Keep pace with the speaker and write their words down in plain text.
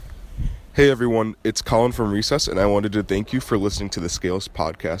Hey everyone, it's Colin from Recess, and I wanted to thank you for listening to the Scales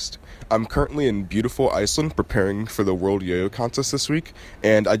podcast. I'm currently in beautiful Iceland preparing for the World Yo-Yo Contest this week,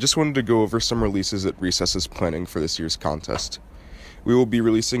 and I just wanted to go over some releases that Recess is planning for this year's contest. We will be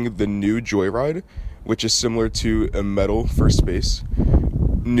releasing the new Joyride, which is similar to a medal for space,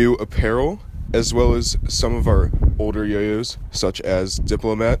 new apparel, as well as some of our older yo-yos, such as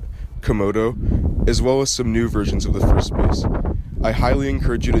Diplomat, Komodo, as well as some new versions of the first space. I highly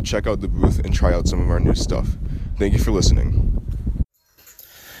encourage you to check out the booth and try out some of our new stuff. Thank you for listening.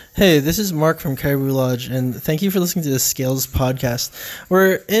 Hey, this is Mark from Caribou Lodge, and thank you for listening to the Scales podcast.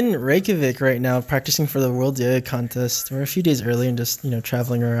 We're in Reykjavik right now, practicing for the World Yo-Yo Contest. We're a few days early and just,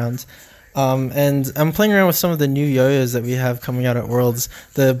 traveling around. And I'm playing around with some of the new yo-yos that we have coming out at Worlds.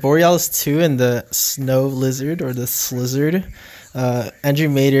 The Borealis 2 and the Snow Lizard, or the Slizzard. Andrew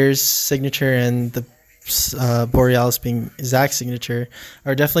Mader's signature and the Borealis being Zach's signature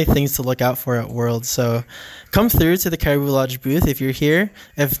are definitely things to look out for at Worlds. So come through to the Caribou Lodge booth if you're here.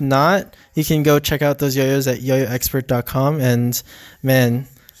 If not, you can go check out those yo-yos at yoyoexpert.com. And man,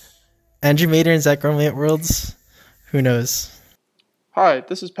 Andrew Mader and Zach Gormley at Worlds, who knows? Hi,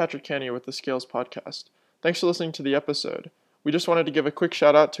 this is Patrick Canier with the Scales podcast. Thanks for listening to the episode. We just wanted to give a quick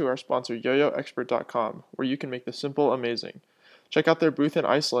shout out to our sponsor yoyoexpert.com, where you can make the simple amazing. Check out their booth in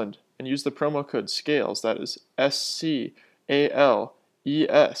Iceland and use the promo code SCALES, that is SCALES,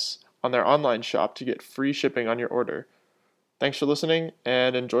 on their online shop to get free shipping on your order. Thanks for listening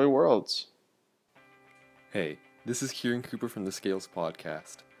and enjoy Worlds. Hey, this is Kieran Cooper from the Scales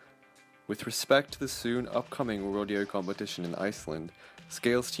podcast. With respect to the soon upcoming World Yo-Yo competition in Iceland,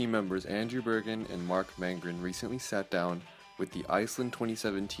 Scales team members Andrew Bergen and Mark Mangren recently sat down with the Iceland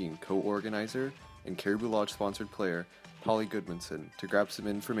 2017 co-organizer and Caribou Lodge sponsored player Polly Goodmanson to grab some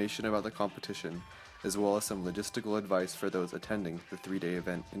information about the competition, as well as some logistical advice for those attending the 3-day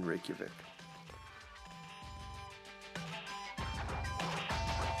event in Reykjavik.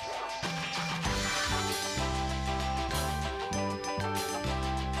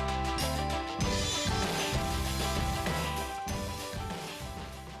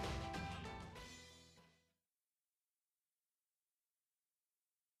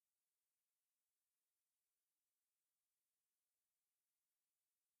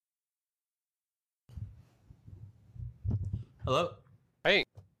 Hello? Hey.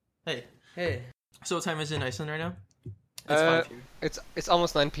 Hey. Hey. So what time is it in Iceland right now? It's 5 here. It's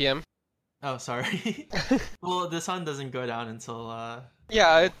almost 9 p.m. Oh, sorry. Well, the sun doesn't go down until,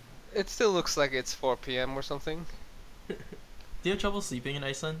 Yeah, it still looks like it's 4 p.m. or something. Do you have trouble sleeping in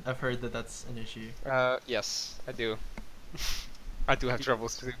Iceland? I've heard that that's an issue. Yes, I do. I do have trouble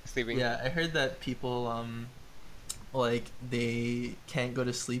sleeping. Yeah, I heard that people, they can't go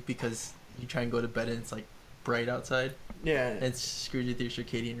to sleep because you try and go to bed and it's, bright outside. Yeah. And it's screwed with your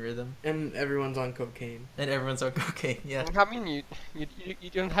circadian rhythm. And everyone's on cocaine. And everyone's on cocaine, yeah. I mean, you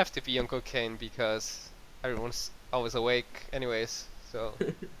don't have to be on cocaine because everyone's always awake anyways, so...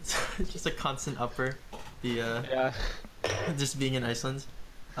 It's just a constant upper, Yeah. just being in Iceland.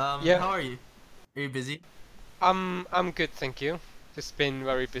 Yeah. How are you? Are you busy? I'm good, thank you. Just been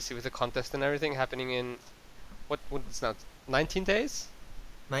very busy with the contest and everything happening in... What is now? 19 days?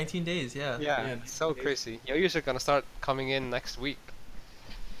 19 days, yeah. Yeah, Yeah, it's so crazy. Yo-yos are gonna start coming in next week.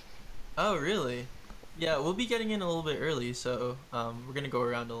 Oh, really? Yeah, we'll be getting in a little bit early, so we're gonna go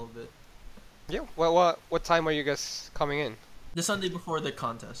around a little bit. Yeah, well, what time are you guys coming in? The Sunday before the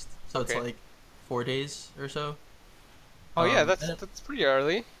contest, so Okay. it's 4 days or so. Oh yeah, and that's pretty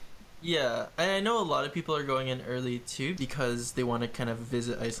early. Yeah, and I know a lot of people are going in early too because they want to kind of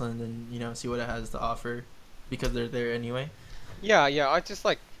visit Iceland and see what it has to offer because they're there anyway. Yeah,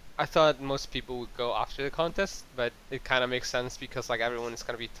 I thought most people would go after the contest, but it kind of makes sense because everyone is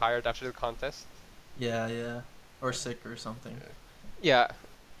gonna be tired after the contest. Yeah, or sick or something. Yeah.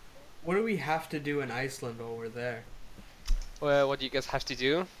 What do we have to do in Iceland while we're there? Well, what do you guys have to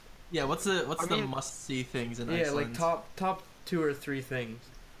do? Yeah, what's the mean- must see things in Yeah, Iceland? top 2 or 3 things.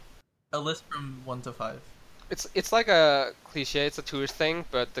 A list from 1 to 5. It's like a cliche. It's a tourist thing,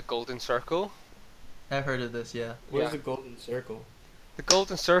 but the Golden Circle. I've heard of this, yeah. What is Yeah. the Golden Circle? The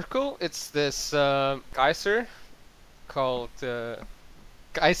Golden Circle. It's this geyser called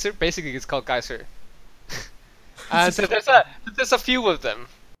geyser. Basically, it's called geyser. And so there's a few of them.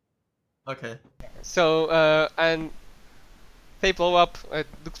 Okay. So and they blow up. It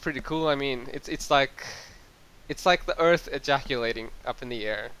looks pretty cool. I mean, it's like the Earth ejaculating up in the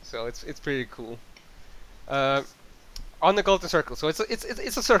air. So it's pretty cool. On the Golden Circle. So it's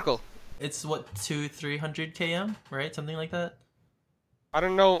a circle. It's what 200-300 km, right? Something like that. I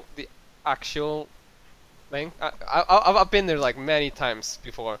don't know the actual thing. I've been there like many times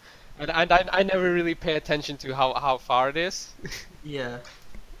before. I never really pay attention to how far it is. Yeah.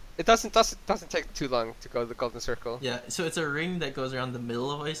 It doesn't take too long to go to the Golden Circle. Yeah, so it's a ring that goes around the middle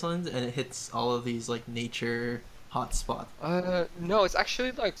of Iceland, and it hits all of these like nature hotspots. No, it's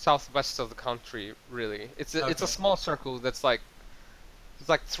actually like southwest of the country. Really, it's a Okay. small circle that's like there's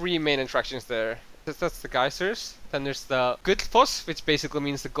like three main attractions there. That's the geysers. Then there's the Gullfoss, which basically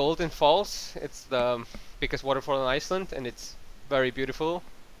means the Golden Falls. It's the biggest waterfall in Iceland, and it's very beautiful.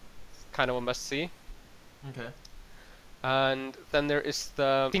 It's kind of a must see. Okay. And then there is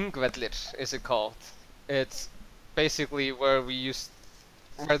the Þingvellir, is it called? It's basically where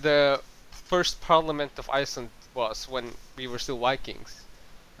the first parliament of Iceland was when we were still Vikings.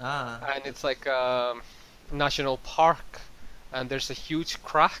 Ah. And it's like a national park, and there's a huge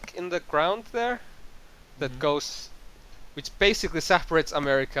crack in the ground there that goes, which basically separates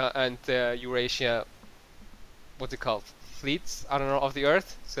America and Eurasia, what's it called? Fleets? I don't know, of the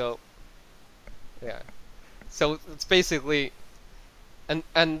Earth. So, yeah. So it's basically,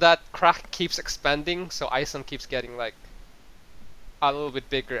 and that crack keeps expanding, so Iceland keeps getting like a little bit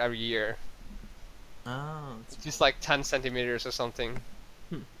bigger every year. Oh. It's just like 10 centimeters or something.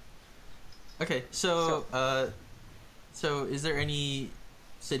 Okay, so is there any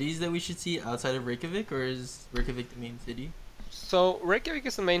cities that we should see outside of Reykjavik, or is Reykjavik the main city? So Reykjavik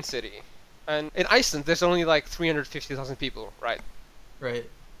is the main city, and in Iceland there's only like 350,000 people, right? Right.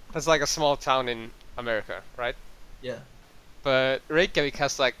 That's like a small town in America, right? Yeah. But Reykjavik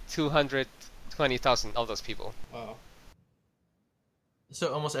has like 220,000 of those people. Wow.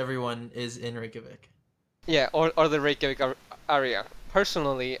 So almost everyone is in Reykjavik. Yeah, or the Reykjavik area.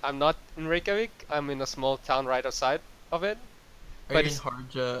 Personally, I'm not in Reykjavik. I'm in a small town right outside of it. Are But you in it's-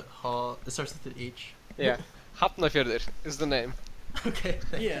 Harja Hall? It starts with an H. Yeah, Hafnarfjörður is the name. Okay.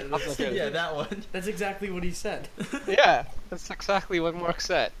 Yeah, that's, Okay. Yeah, that one. that's exactly what he said. Yeah, that's exactly what Mark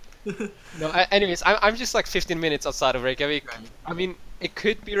said. No, anyways, I'm just like 15 minutes outside of Reykjavik. Right. I mean, it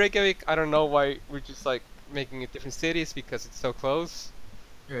could be Reykjavik. I don't know why we're just like making it different cities because it's so close.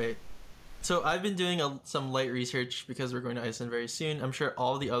 Right. So I've been doing some light research because we're going to Iceland very soon. I'm sure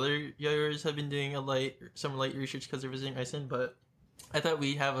all the other yoyers have been doing some light research because they're visiting Iceland, but I thought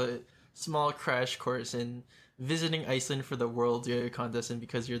we'd have a small crash course in visiting Iceland for the World Yo-Yo Contest, and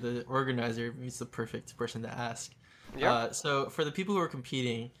because you're the organizer, it's the perfect person to ask. Yeah. So for the people who are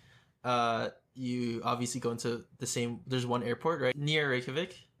competing, you obviously go into there's one airport, right? Near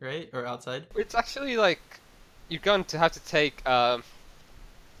Reykjavik, right? Or outside? It's actually like you're going to have to take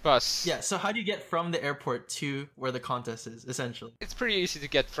bus. Yeah, so how do you get from the airport to where the contest is, essentially? It's pretty easy to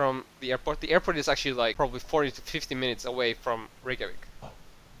get from the airport. The airport is actually like probably 40 to 50 minutes away from Reykjavik.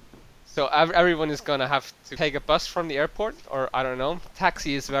 So everyone is gonna have to take a bus from the airport, or I don't know.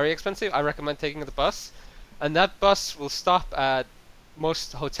 Taxi is very expensive. I recommend taking the bus, and that bus will stop at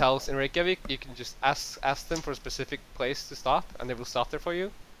most hotels in Reykjavik. You can just ask them for a specific place to stop, and they will stop there for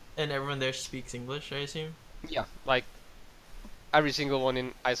you. And everyone there speaks English, I assume? Yeah, like every single one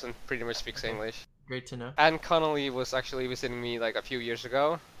in Iceland pretty much speaks English. Great to know. Anne Connolly was actually visiting me like a few years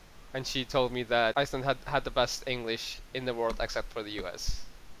ago, and she told me that Iceland had the best English in the world except for the US.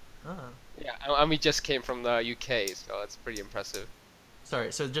 Ah. Yeah, and we just came from the UK, so it's pretty impressive.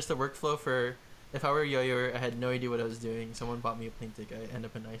 Sorry, so just the workflow for... If I were a yo-yoer, I had no idea what I was doing. Someone bought me a plane ticket. I end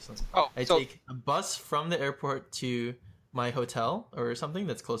up in Iceland. Oh, I so take a bus from the airport to my hotel or something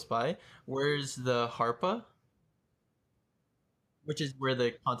that's close by. Where's the Harpa? Which is where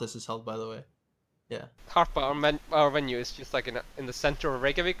the contest is held, by the way. Yeah. Harpa, our venue, is just like in the center of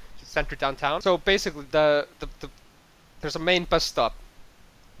Reykjavik, just center downtown. So basically, there's a main bus stop,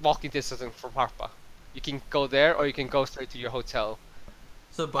 walking distance from Harpa. You can go there, or you can go straight to your hotel.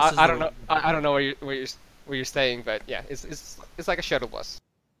 So buses I don't know. I don't know where you're staying, but yeah, it's like a shuttle bus.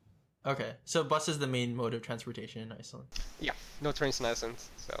 Okay, so bus is the main mode of transportation in Iceland. Yeah, no trains in Iceland,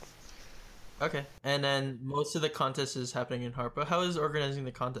 so. Okay, and then most of the contest is happening in Harpa. How is organizing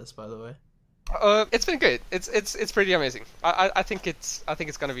the contest, by the way? It's been good. It's pretty amazing. I think it's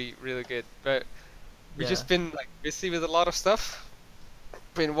gonna be really good. But we've Yeah. just been like busy with a lot of stuff.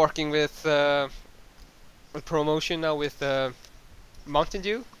 Been working with promotion now with Mountain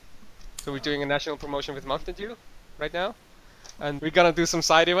Dew. So we're doing a national promotion with Mountain Dew right now, and we're gonna do some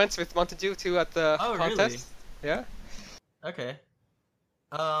side events with Mountain Dew too at the Oh, contest. really? Yeah. Okay.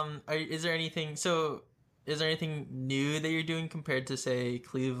 Is there anything new that you're doing compared to, say,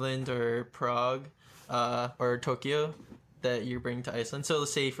 Cleveland or Prague, or Tokyo, that you're bringing to Iceland? So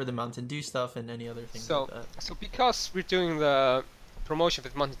let's say for the Mountain Dew stuff and any other things So like that. so because we're doing the promotion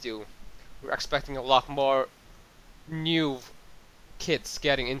with Mountain Dew, we're expecting a lot more new kids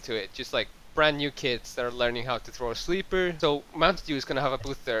getting into it, just like brand new kids that are learning how to throw a sleeper. So Mountain Dew is gonna have a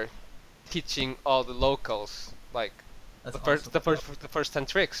booth there teaching all the locals like That's the first 10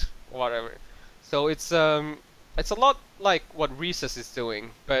 tricks or whatever. So it's a lot like what Recess is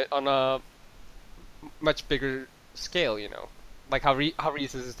doing, but on a much bigger scale, you know, like how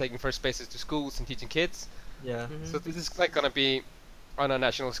Recess is taking first spaces to schools and teaching kids. Yeah. So this is like gonna be on a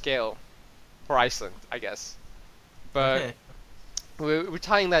national scale for Iceland, I guess. But Okay. we're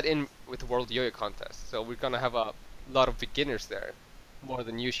tying that in with the World Yo-Yo Contest, so we're gonna have a lot of beginners there, more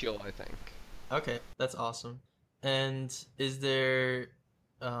than usual, I think. Okay, that's awesome. And is there,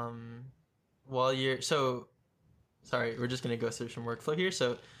 while you're sorry, we're just gonna go through some workflow here.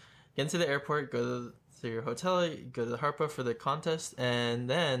 So, get into the airport, go to your hotel, go to the Harpa for the contest, and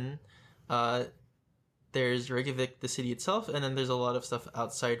then, there's Reykjavik, the city itself, and then there's a lot of stuff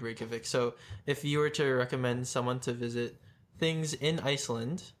outside Reykjavik. So, if you were to recommend someone to visit things in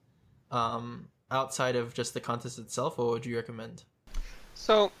Iceland, outside of just the contest itself, what would you recommend?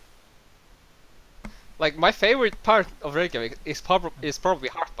 So, like my favorite part of Reykjavik is probably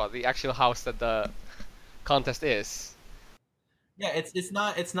Harpa, the actual house that the contest is. Yeah, it's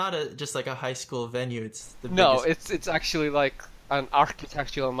not a just like a high school venue. It's the No, biggest. it's actually like an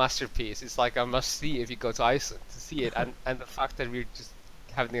architectural masterpiece. It's like a must see if you go to Iceland to see it, and the fact that we're just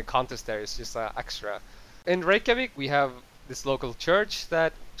having a contest there is just extra. In Reykjavik, we have this local church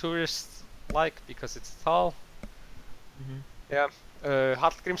that tourists like because it's tall. Mhm. Yeah,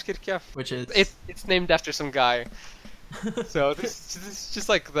 Hallgrímskirkja. Which is It's named after some guy. So this is just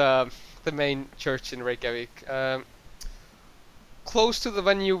like the main church in Reykjavik. Close to the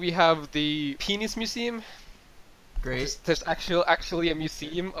venue, we have the Penis Museum. great. There's actually a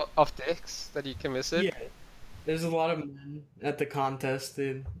museum of dicks that you can visit. Yeah, there's a lot of men at the contest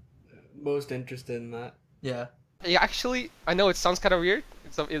and most interested in that. Yeah. Yeah, actually, I know it sounds kind of weird.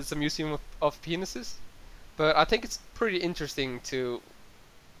 It's a museum of penises, but I think it's pretty interesting to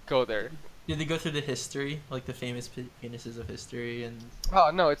go there. Did they go through the history, like the famous penises of history and Oh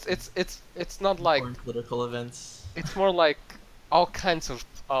no, it's not like important political events? it's more like all kinds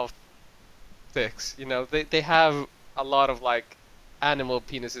of dicks. You know, they have a lot of like animal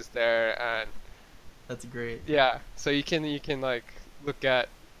penises there, and That's great. yeah, so you can like look at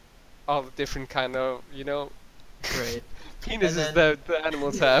all the different kind of Great. penises then- that the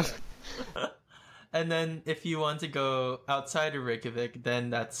animals have. And then if you want to go outside of Reykjavik, then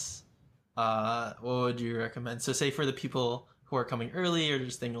that's what would you recommend? So say for the people who are coming early or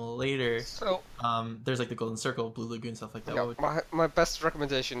just staying a little later, So there's like the Golden Circle, Blue Lagoon, stuff like that. yeah, What would- my best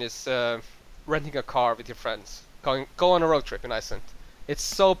recommendation is renting a car with your friends. Go on a road trip in Iceland. It's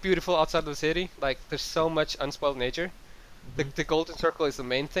so beautiful outside of the city. Like there's so much unspoiled nature. The Golden Circle is the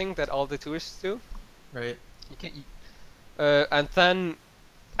main thing that all the tourists do. Right. And then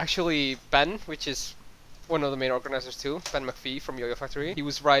actually Ben, which is one of the main organizers too, Ben McPhee from Yo-Yo Factory, he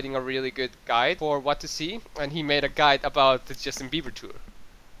was writing a really good guide for what to see, and he made a guide about the Justin Bieber tour.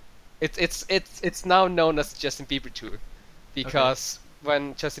 It's now known as the Justin Bieber tour because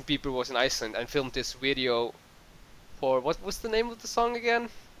when Justin Bieber was in Iceland and filmed this video for what was the name of the song again?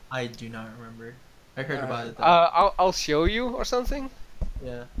 I do not remember. I heard about it though. I'll show you or something.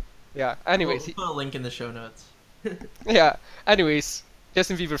 Yeah. Yeah. Anyways, We'll put a link in the show notes. yeah. Anyways,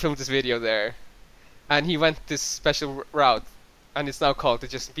 Justin Bieber filmed this video there, and he went this special route, and it's now called the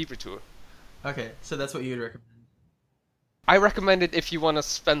Justin Bieber tour. Okay, so that's what you would recommend. I recommend it if you want to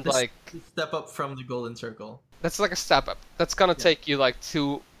spend This- like Step up from the Golden Circle. that's like a step up. That's gonna take you like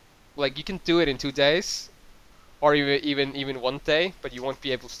you can do it in 2 days, or even 1 day, but you won't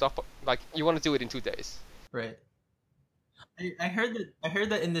be able to stop. Like you want to do it in 2 days. Right. I heard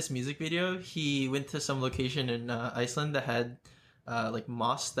that in this music video he went to some location in Iceland that had like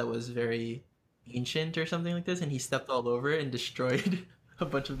moss that was very ancient or something like this, and he stepped all over it and destroyed a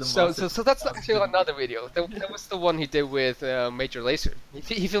bunch of the moss. So that's actually another video. That was the one he did with Major Lazer.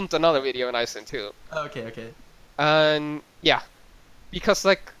 He filmed another video in Iceland too. Okay. And yeah, because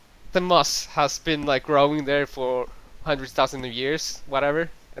like the moss has been like growing there for hundreds thousands of years, whatever,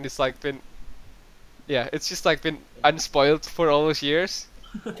 and it's like been, yeah, it's just like been unspoiled for all those years.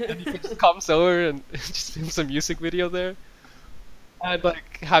 And he just comes over and just films a music video there, and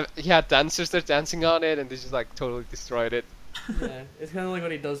like he had dancers there dancing on it, and they just like totally destroyed it. Yeah, it's kind of like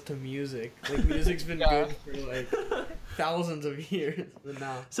what he does to music. Like music's been Yeah. good for like thousands of years, but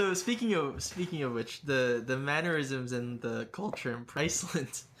now. So speaking of which, the mannerisms and the culture in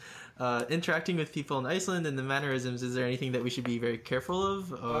Iceland, interacting with people in Iceland and the mannerisms, is there anything that we should be very careful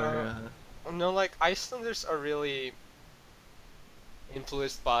of, or? No, like Icelanders are really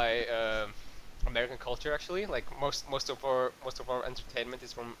influenced by American culture. Actually, like most of our entertainment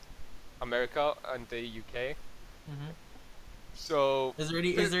is from America and the UK. Mhm. So Is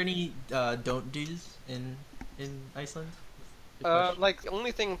there any don't do's in Iceland? Good question. like the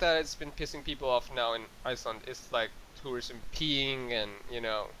only thing that has been pissing people off now in Iceland is like tourism peeing and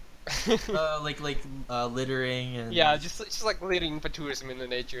Littering and yeah, just like littering for tourism in the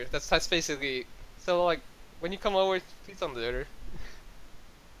nature. That's basically so like when you come over, please don't litter.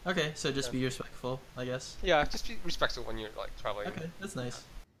 Okay, so just be respectful, I guess. Yeah, just be respectful when you're like traveling. Okay, that's nice.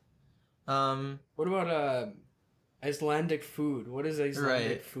 What about Icelandic food? What is Icelandic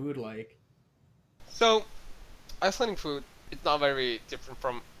Right. food like? So Icelandic food it's not very different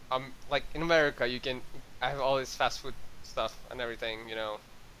from like in America you can I have all this fast food stuff and everything, you know.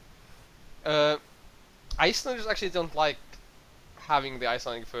 Icelanders actually don't like having the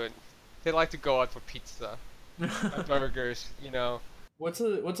Icelandic food. They like to go out for pizza and burgers, you know. What's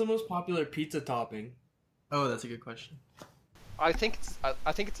the most popular pizza topping? Oh, that's a good question. I think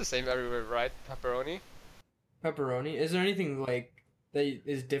it's the same everywhere, right? Pepperoni. Pepperoni. Is there anything like that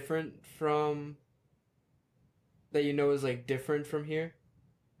is different from that you know is like different from here?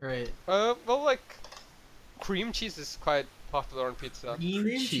 Right. Well, like cream cheese is quite popular on pizza. Cream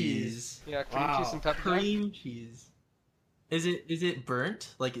Cream cheese. cheese. Yeah, cream Wow. cheese and pepper jack. Cream cheese. Is it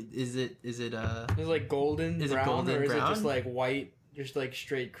burnt? Like is it Is it like golden Is it brown golden or is it brown? just like white, just like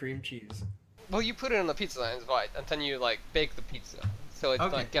straight cream cheese? Well, you put it on the pizza and it's white, and then you like bake the pizza, so it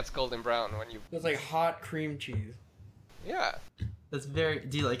Okay. like gets golden brown when you. It's like hot cream cheese. Yeah, That's very.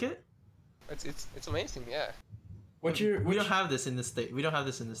 Do you like it? it's amazing. Yeah. What's your We don't have this in the state. We don't have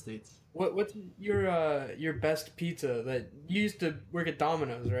this in the states. what's your best pizza that you used to work at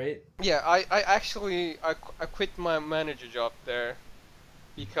Domino's, right? Yeah, I actually I quit my manager job there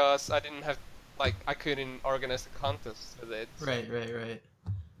because I didn't have like I couldn't organize the contest with it. Right.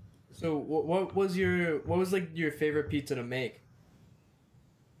 So what was like your favorite pizza to make?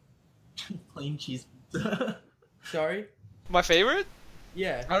 Plain cheese pizza. Sorry? My favorite?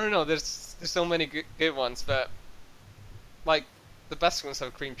 Yeah. I don't know. There's so many good ones, but like the best ones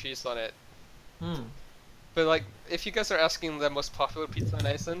have cream cheese on it. Hmm. But like if you guys are asking the most popular pizza in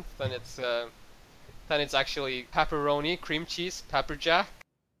Iceland, then it's actually pepperoni, cream cheese, pepper jack,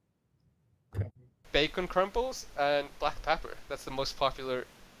 bacon crumbles, and black pepper. That's the most popular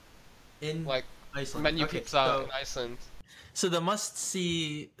In like Iceland. menu Okay, pizza in Iceland. So the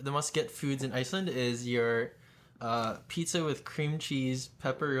must get foods in Iceland is your pizza with cream cheese,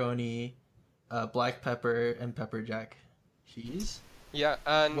 pepperoni, black pepper, and pepper jack cheese. Yeah,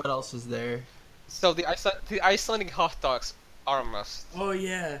 and What else is there? so the Icelandic hot dogs are a must. Oh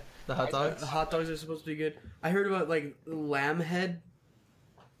yeah. The hot dogs. Hot dogs are supposed to be good. I heard about like lamb head.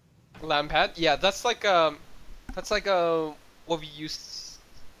 Lamb head, yeah, that's like what we used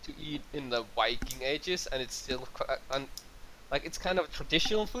to eat in the Viking ages, and it's still like it's kind of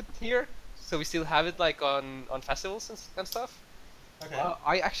traditional food here. So we still have it like on festivals and stuff. Okay.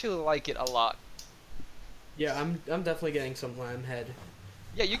 I actually like it a lot. Yeah, I'm definitely getting some lamb head.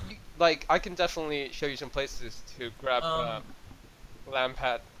 Yeah, you like I can definitely show you some places to grab lamb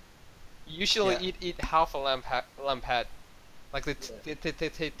head. You usually Yeah. eat half a lamb head. Like they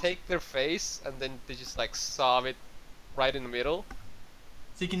take their face and then they just like saw it right in the middle.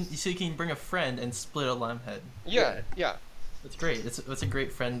 So you can bring a friend and split a lamb head. Yeah. That's great. It's a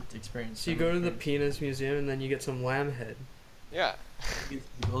great friend experience. So you go to the penis museum and then you get some lamb head. Yeah. the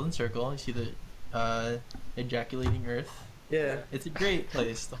Golden Circle. You see the ejaculating Earth. Yeah. It's a great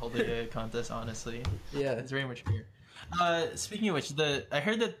place to hold a contest. Honestly, Yeah. it's very much beer. Speaking of which, I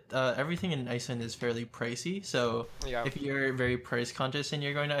heard that everything in Iceland is fairly pricey. So Yeah. if you're very price conscious and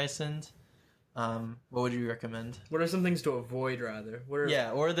you're going to Iceland, what would you recommend? What are some things to avoid rather? What are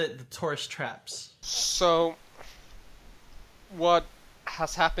Yeah, or the tourist traps. So, what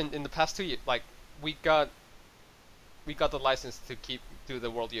has happened in the past 2 years? Like, we got the license to do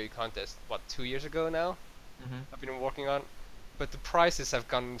the World Yo-Yo contest. What 2 years ago now? Mhm. I've been working on, but the prices have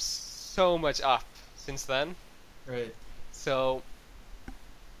gone so much up since then. Right. So,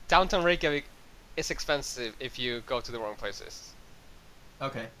 downtown Reykjavik is expensive if you go to the wrong places.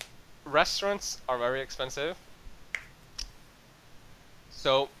 Okay. Restaurants are very expensive.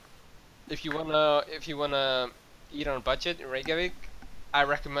 So, if you wanna eat on a budget in Reykjavik, I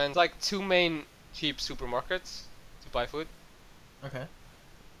recommend like two main cheap supermarkets to buy food. Okay.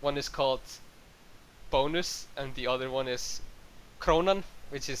 One is called Bonus, and the other one is Krónan,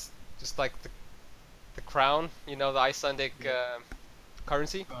 which is just like the crown, you know, the Icelandic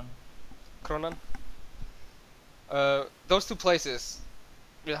currency. Krónan. Those two places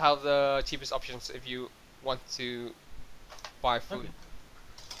will have the cheapest options if you want to buy food. Okay.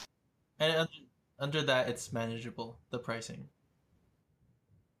 And under that, it's manageable, the pricing.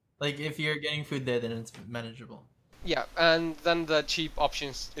 Like, if you're getting food there, then it's manageable. Yeah, and then the cheap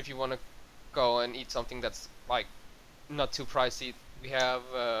options if you want to go and eat something that's like not too pricey. We have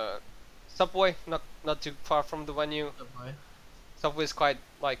Subway, not too far from the venue. Subway. Subway is quite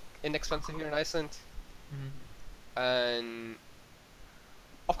like inexpensive here in Iceland, Mhm. and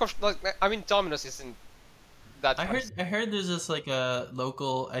of course, like I mean, Domino's isn't that. I heard there's this like a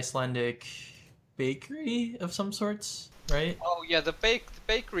local Icelandic bakery of some sorts, right? Oh yeah, the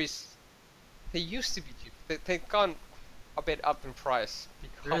bakeries, they used to be cheap. They've gone a bit up in price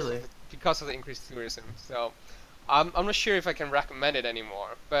Really? because of the increased tourism. So I'm not sure if I can recommend it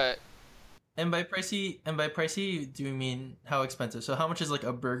anymore. But And by pricey, do you mean how expensive? So how much is like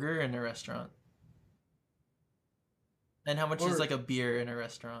a burger in a restaurant? And how much is Or- like a beer in a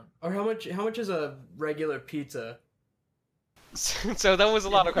restaurant? Or how much is a regular pizza? so that was a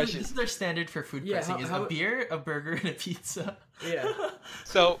lot of This questions. is their standard for food Yeah, pricing: is how- a beer, a burger, and a pizza. Yeah.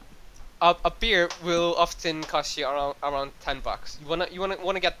 So a beer will often cost you around $10. You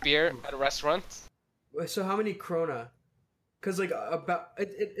wanna get beer at a restaurant? So how many krona? Because like about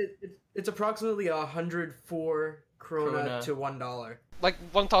it's approximately 104 krona Krona. to $1. Like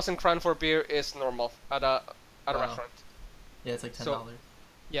 1,000 crown for beer is normal at a Wow. restaurant. Yeah, it's like $10. So-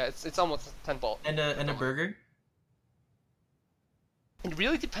 Yeah, it's almost 10 ball. And a burger, It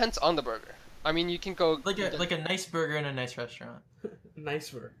really depends on the burger. I mean, you can go like a nice burger in a nice restaurant. Nice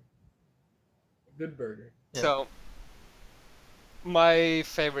burger. Good burger. Yeah. So my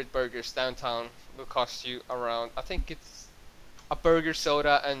favorite burgers downtown will cost you around. I think it's a burger,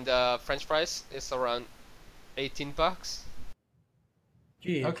 soda, and French fries is around $18.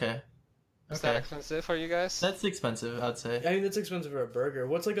 Gee. Okay. Is that Okay. expensive for you guys? That's expensive, I'd say. I mean that's expensive for a burger.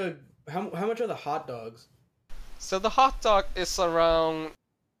 What's like a how much are the hot dogs? So the hot dog is around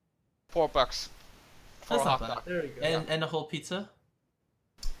 $4 for That's a not hot bad. dog. There you go. And a whole pizza.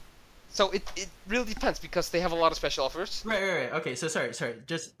 So it really depends because they have a lot of special offers. Right. Okay, so sorry.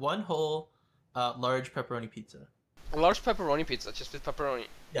 Just one whole, large pepperoni pizza. A large pepperoni pizza, just with pepperoni.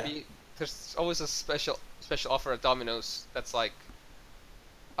 Yeah. There's always a special offer at Domino's that's like,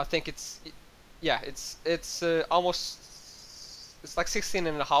 I think it's almost, it's like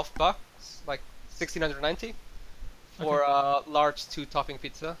 $16.50, like 1690 for a large 2-topping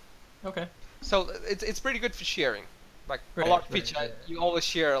pizza. Okay. So it's pretty good for sharing. Like Right, a large right, pizza, yeah. you always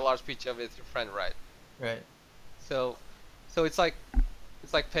share a large pizza with your friend, right? Right. So it's like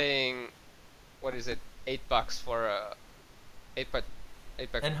paying, what is it, $8 for a 8 pack.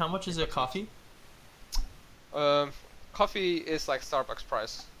 And how much is a coffee? Coffee is like Starbucks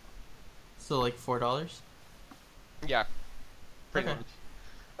price. So like $4. Yeah, pretty Okay.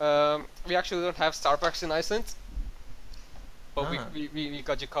 much. We actually don't have Starbucks in Iceland, but Ah. we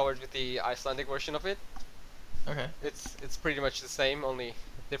got you covered with the Icelandic version of it. Okay. It's pretty much the same, only a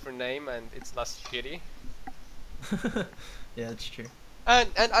different name, and it's less shitty. Yeah, that's true. And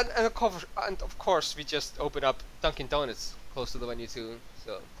of course we just opened up Dunkin' Donuts close to the venue too.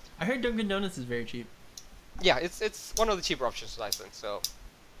 So I heard Dunkin' Donuts is very cheap. yeah, it's one of the cheaper options in Iceland. So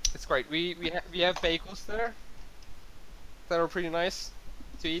it's great. We have bagels there that are pretty nice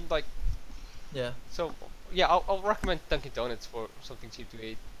to eat. Like Yeah. so, yeah, I'll recommend Dunkin' Donuts for something cheap to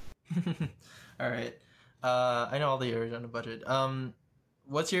eat. All right. I know all the areas on a budget.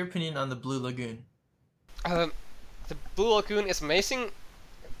 What's your opinion on the Blue Lagoon? The Blue Lagoon is amazing,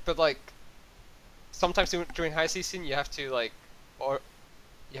 but like sometimes during high season you have to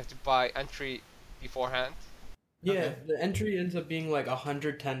buy entry beforehand. Yeah, Okay. the entry ends up being like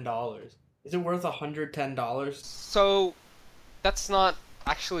 $110. Is it worth $110? So that's not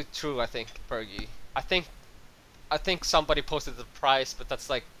actually true, I think, Bergie. I think somebody posted the price, but that's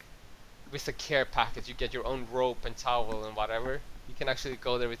like with the care package. You get your own rope and towel and whatever. You can actually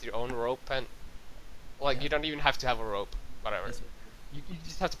go there with your own rope and like Yeah. you don't even have to have a rope, whatever. That's- You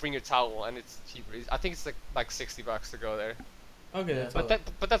just have to bring your towel and it's cheaper. I think it's like $60 to go there. Okay, Yeah. that's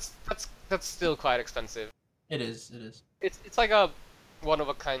But that's still quite expensive. It is. It is. It's like a one of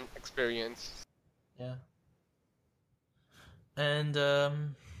a kind experience. Yeah. And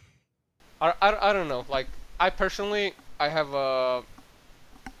I don't know. Like I personally, I have a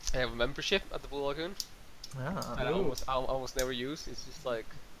membership at the Blue Lagoon that I Ooh. almost never use. It's just like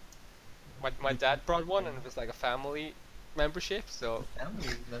my dad brought one and it was like a family membership. So family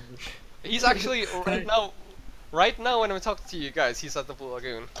membership. he's actually right now when I'm talking to you guys, he's at the Blue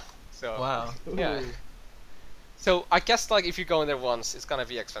Lagoon. So Wow. yeah. Ooh. So I guess like if you go in there once, it's gonna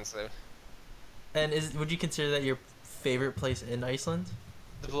be expensive. And would you consider that your favorite place in Iceland?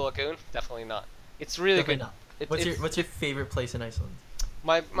 The Blue Lagoon, definitely not. It's really Definitely good. not. It's What's your favorite place in Iceland?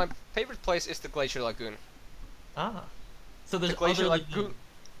 my favorite place is the Glacier Lagoon. Ah. So there's The Glacier other Lagoon.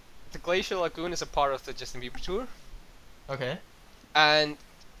 The Glacier Lagoon is a part of the Justin Bieber tour. Okay. and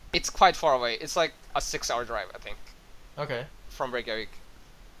it's quite far away. It's like a 6-hour drive, I think, Okay. from Reykjavik.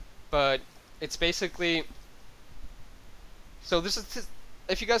 But it's basically so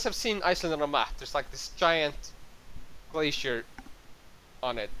if you guys have seen Iceland on a map, there's like this giant glacier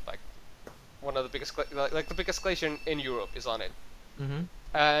on it, like one of the biggest like the biggest glacier in Europe is on it, Mm-hmm.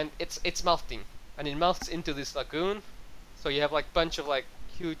 and it's melting, and it melts into this lagoon. So you have like bunch of like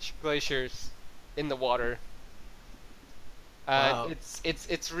huge glaciers in the water, and Wow.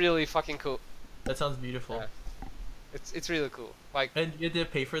 it's really fucking cool. That sounds beautiful. Yeah. It's really cool. Like And you did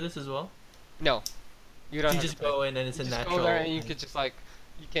pay for this as well? no, you don't You have just to pay. go in and it's You a just natural. go there and you could just like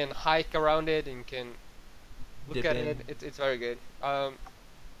you can hike around it and you can look Dip at in. it. It's very good.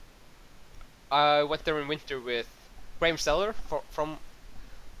 I went there in winter with Graham Seller from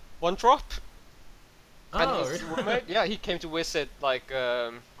One Drop. And Oh, his really? roommate, yeah, he came to visit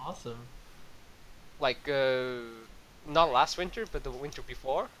Awesome. like not last winter but the winter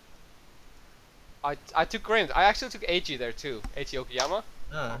before. I took Graham. I actually took AG there too. AG Okayama,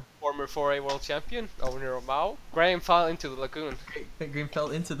 Ah. former 4A world champion, owner of Mao. Graham fell into the lagoon. Green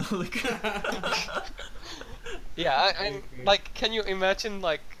fell into the lagoon. Yeah, and like, can you imagine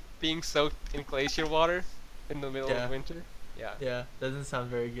like being soaked in glacier water in the middle Yeah. of winter? Yeah. Yeah, doesn't sound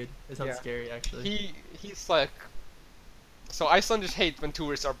very good. It sounds Yeah. scary, actually. He's like, so Icelanders hate when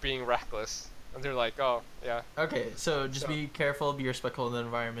tourists are being reckless, and they're like, oh yeah, Okay, so just So- be careful, be respectful of the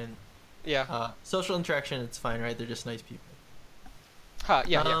environment. yeah, Social interaction, it's fine, right? They're just nice people.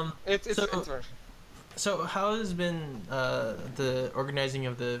 yeah. um, It's so- it's very- So how has been the organizing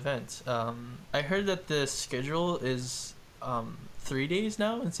of the event? I heard that the schedule is 3 days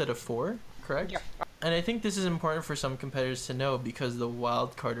now instead of 4, correct? Yeah. And I think this is important for some competitors to know because the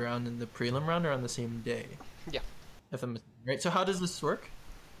wild card round and the prelim round are on the same day. Yeah. If I'm right. So how does this work?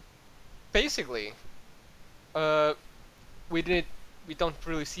 basically, we don't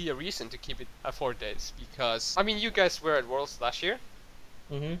really see a reason to keep it at 4 days because I mean you guys were at Worlds last year.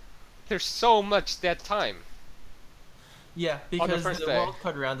 Mm-hmm. There's so much dead time. Yeah, because first the day. wild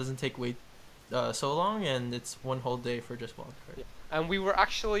card round doesn't take so long, and it's one whole day for just wild card. Yeah. And we were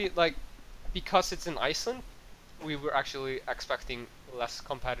actually like, because it's in Iceland, we were actually expecting less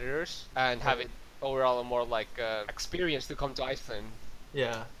competitors and have it overall a more like experience to come to Iceland.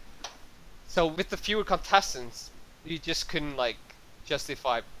 Yeah. So with the fewer contestants, you just couldn't like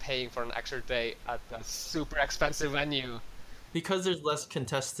justify paying for an extra day at a super expensive venue. Because there's less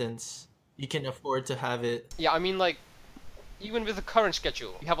contestants, you can afford to have it. Yeah, I mean like, even with the current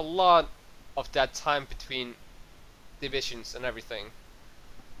schedule, you have a lot of that time between divisions and everything.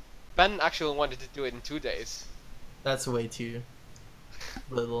 Ben actually wanted to do it in 2 days. That's way too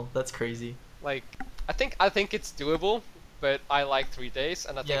little. That's crazy. Like, I think it's doable, but I like 3 days,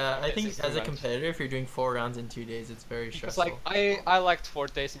 and I think Yeah, 4 I days think is as too a much. competitor, if you're doing 4 rounds in 2 days, it's very Because stressful. like I liked 4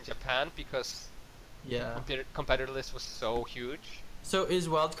 days in Japan because Yeah. competitor list was so huge. So is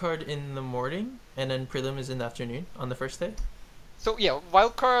wildcard in the morning, and then prelim is in the afternoon on the first day? So yeah,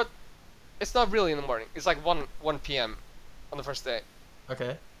 wildcard, it's not really in the morning. It's like 1 p.m. on the first day,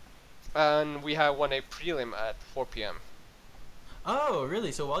 Okay. and we have 1A prelim at 4 p.m. Oh,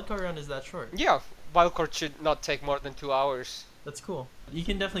 really? So wildcard round is that short? Yeah, wildcard should not take more than 2 hours. That's cool. You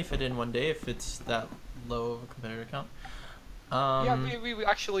can definitely fit in one day if it's that low of a competitor count. Yeah, we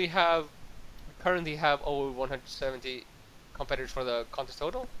actually have currently have over 170 competitors for the contest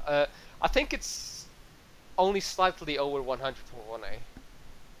total. I think it's only slightly over 100 for 1A.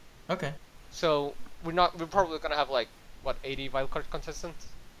 Okay. So we're probably gonna have like what 80 wildcard contestants.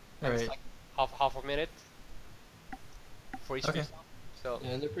 And it's Alright. like half a minute for each Okay. result. So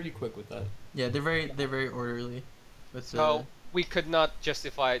Yeah, they're pretty quick with that. Yeah, they're very orderly. With so we could not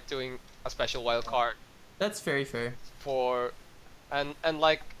justify doing a special wildcard that's very fair. for and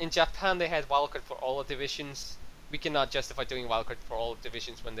like in Japan they had wildcard for all the divisions. We cannot justify doing wildcard for all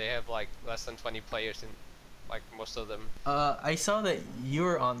divisions when they have like less than 20 players in like most of them. I saw that you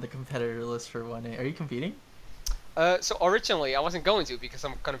were on the competitor list for 1A. Are you competing? So originally I wasn't going to because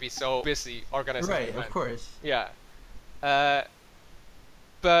I'm gonna be so busy organizing the Right, event. of course. Yeah.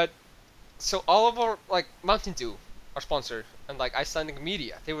 But so all of our like Mountain Dew, our sponsor, and like Icelandic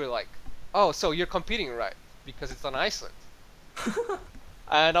media, they were like, "Oh, so you're competing, right? Because it's on Iceland."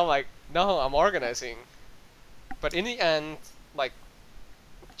 And I'm like, "No, I'm organizing." But in the end, like,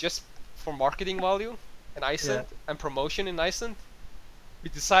 just for marketing value in Iceland and promotion in Iceland, we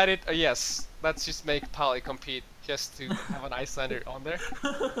decided, yes, let's just make Pali compete just to have an Icelander on there.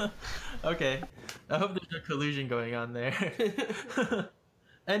 Okay. I hope there's no collusion going on there.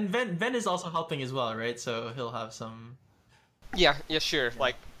 And Ven is also helping as well, right? So he'll have some. Yeah, sure.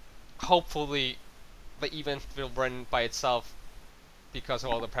 Like, hopefully, the event will run by itself because of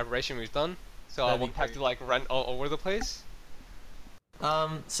all the preparation we've done. So I That'd be won't have great. to like run all over the place.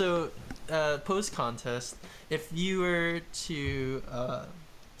 So post contest, if you were to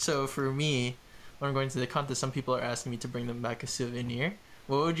so for me, when I'm going to the contest, some people are asking me to bring them back a souvenir.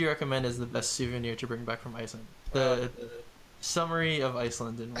 What would you recommend as the best souvenir to bring back from Iceland? The summary of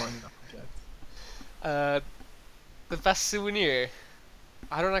Iceland in one object. The best souvenir,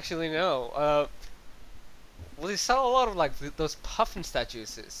 I don't actually know. Well, they sell a lot of like those puffin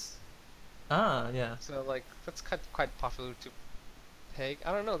statues. Ah, yeah. So like that's quite popular to take.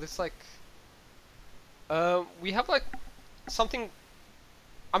 I don't know. There's like we have like something.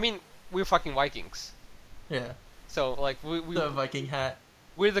 I mean, we're fucking Vikings. Yeah. So like we The Viking hat.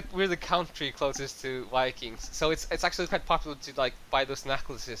 we're the country closest to Vikings. So it's actually quite popular to like buy those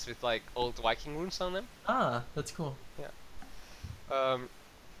necklaces with like old Viking runes on them. Ah, that's cool.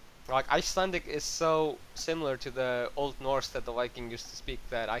 Like Icelandic is so similar to the Old Norse that the Viking used to speak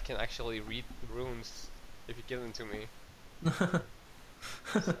that I can actually read the runes if you give them to me.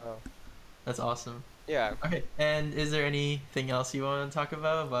 So, That's awesome. yeah. Okay, and is there anything else you want to talk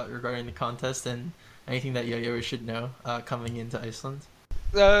about regarding the contest and anything that yo-yo should know coming into Iceland?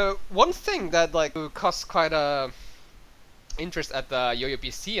 One thing that like caused quite a interest at the Yo-Yo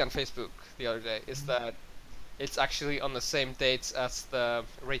BC on Facebook the other day is that it's actually on the same dates as the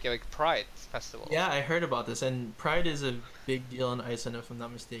Reykjavik Pride Festival. Yeah, I heard about this, and Pride is a big deal in Iceland, if I'm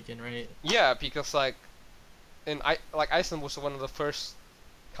not mistaken, right? Yeah, because like Iceland was one of the first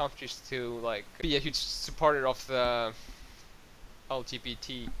countries to like be a huge supporter of the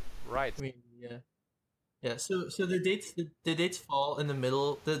LGBT rights. I mean, yeah. Yeah, so the dates fall in the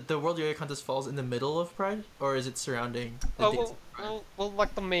middle. The World Yo-Yo Contest falls in the middle of Pride, or is it surrounding the Oh, dates well, of Pride? well,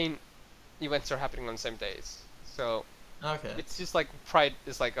 like the main events are happening on the same days, so Okay. it's just like Pride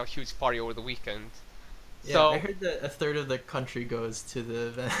is like a huge party over the weekend. Yeah, So I heard that a third of the country goes to the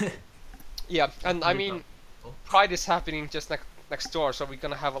event. yeah, and I Really mean, cool. Pride is happening just next door, so we're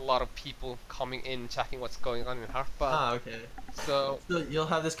gonna have a lot of people coming in, checking what's going on in Harpa. Ah, okay. So So you'll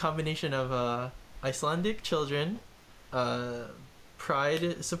have this combination of Icelandic children,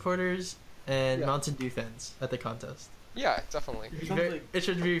 Pride supporters, and Yeah. Mountain Dew fans at the contest. yeah, definitely. It sounds like It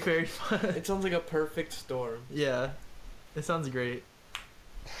should be very fun. it sounds like a perfect storm. Yeah, it sounds great.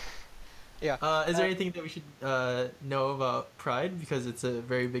 Yeah. Is there anything that we should know about Pride, because it's a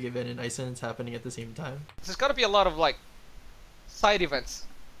very big event in Iceland? It's happening at the same time. There's gotta be a lot of like side events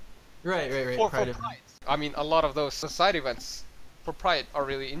Right. for Pride Pride. event. I mean, a lot of those side events for Pride are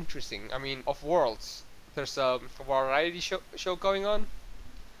really interesting. I mean, of Worlds, there's a variety show going on,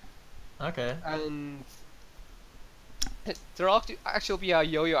 Okay. and there'll actually be a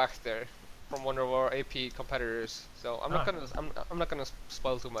yo-yo actor from one of our AP competitors. So I'm not Ah. gonna I'm not gonna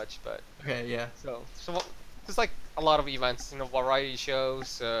spoil too much, but Okay. Yeah. so there's like a lot of events, variety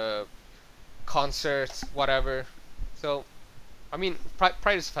shows, concerts, whatever. So I mean,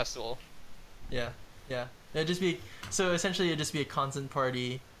 Pride is a festival. Yeah. It'd just be essentially it'd just be a constant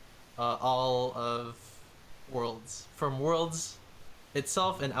party, all of Worlds, from Worlds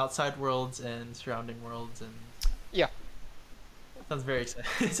itself and outside Worlds and surrounding Worlds, and Yeah. sounds very exciting.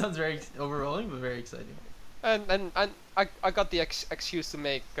 It sounds very overwhelming, but very exciting. And I got the excuse to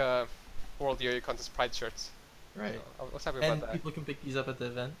make World Yo-Yo Contest Pride shirts. Right. So I was happy about And that. people can pick these up at the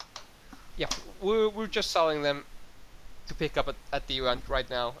event. Yeah, we're just selling them to pick up at the event right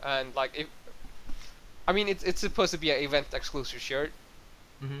now, and like I mean it's supposed to be an event exclusive shirt,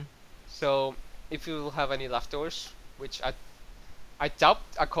 Mm-hmm. so if you have any leftovers, which I doubt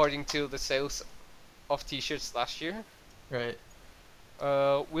according to the sales of t-shirts last year, Right.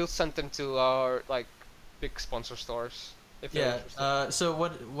 we'll send them to our like big sponsor stores if they're Yeah. interested. So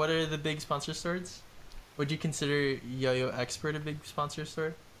what are the big sponsor stores? Would you consider Yo-Yo Expert a big sponsor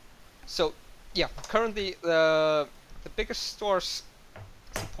store? So yeah, currently the biggest stores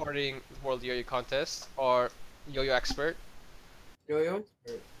supporting the World Yo-Yo Contest are Yo-Yo Expert, Yo-yo?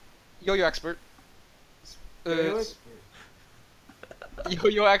 Yo-Yo Expert, Yo-yo? uh,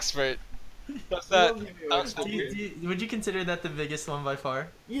 Yo-Yo Expert. Does that sounds Do weird? would you consider that the biggest one by far?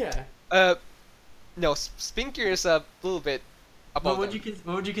 Yeah. No, Spinkier is a little bit above What them.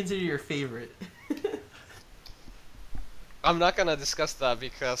 would you consider your favorite? I'm not gonna discuss that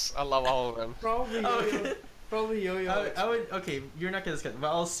because I love all of them. Probably Oh, yo-yo. okay. Probably yo-yo. I would. Okay, you're not gonna discuss, but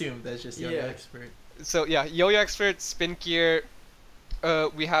I'll assume that's just Yo-Yo Yeah. Expert. So yeah, Yo-Yo Expert, Spinkier.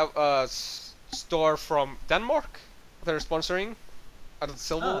 We have a store from Denmark. They're sponsoring at the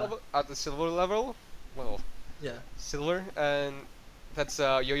silver Ah. level. At the silver level, well, Yeah. silver, and that's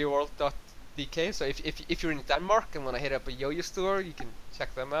yoyoworld.dk. So if you're in Denmark and want to hit up a yo-yo store, you can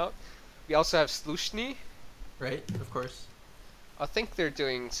check them out. We also have Slushny. Right, of course. I think they're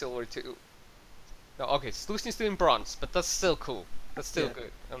doing silver too. No, okay, Slushny's doing bronze, but that's still cool. That's still Yeah.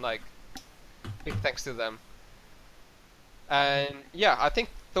 good. And like, big thanks to them. And yeah, I think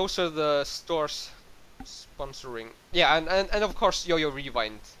those are the stores sponsoring. Yeah, and of course Yo-Yo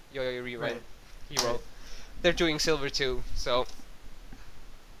Rewind, Right. Hero. Right. They're doing silver too, so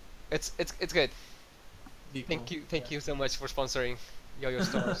it's good. Be Thank cool. you so much for sponsoring Yo-Yo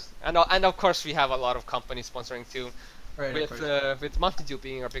stores. And of course we have a lot of companies sponsoring too. Right, of course. With Mountain Dew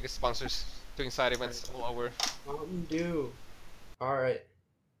being our biggest sponsors, doing side events all over. Mountain Dew. All right.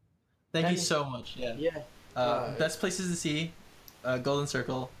 Thank you Thank- so much. Yeah. Yeah. Best places to see, Golden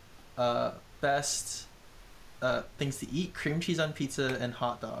Circle. Best things to eat: cream cheese on pizza and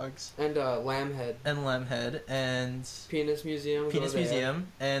hot dogs, And Lamb Head. and lamb head, and Penis Museum. go Penis there. Museum,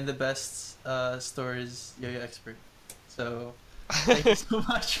 and the best store is Yo-Yo Expert. So thank you so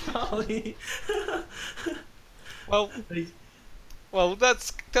much, Polly. Well, well,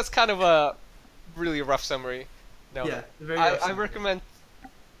 that's kind of a really rough summary. No, Yeah, very I awesome. recommend.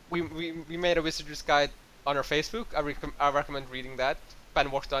 We made a visitor's guide on our Facebook. I recommend reading that. Ben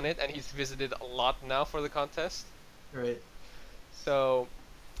worked on it, and he's visited a lot now for the contest. Right. So,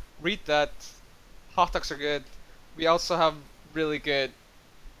 read that. Hot dogs are good. We also have really good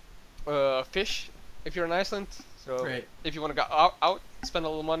fish if you're in Iceland. So Right. if you want to go out, spend a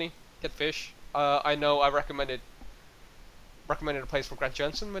little money, get fish. I know I recommended a place for Grant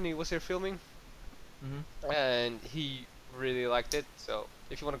Johnson when he was here filming, Mm-hmm. and he really liked it. So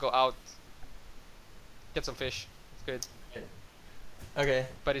if you want to go out, get some fish. It's good, Okay.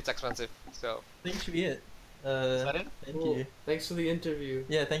 but it's expensive. So I think it should be it. is that it? Thank Cool. you. Thanks for the interview.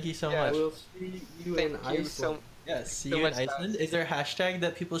 Yeah, thank you so Yeah, much. We'll see you Thank in you Iceland. so. Yeah, see so you in much, Iceland. Is there a hashtag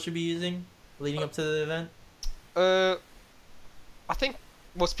that people should be using leading up to the event? I think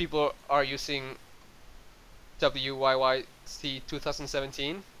most people are using WYYC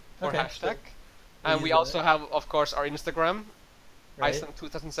 2017 for Okay, hashtag, sure. and Use we that. also have, of course, our Instagram, Right? Iceland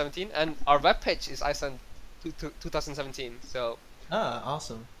 2017, and our webpage is Iceland 2017. So Ah,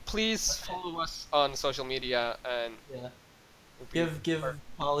 awesome. please follow us on social media and Yeah. we'll be- Give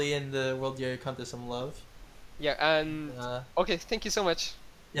Polly and the World Yo-Yo Contest some love. yeah, and okay, thank you so much.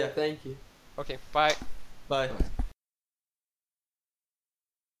 Yeah. Thank you. Okay, bye. Bye.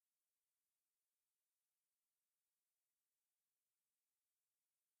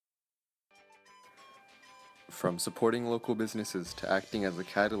 From supporting local businesses to acting as a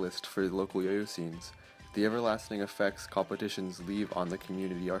catalyst for local yo-yo scenes, the everlasting effects competitions leave on the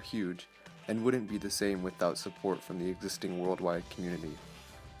community are huge, and wouldn't be the same without support from the existing worldwide community.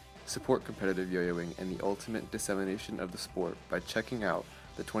 Support competitive yo-yoing and the ultimate dissemination of the sport by checking out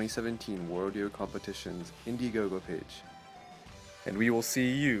the 2017 World Yo Competition's Indiegogo page. And we will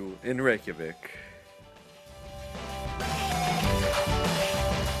see you in Reykjavik.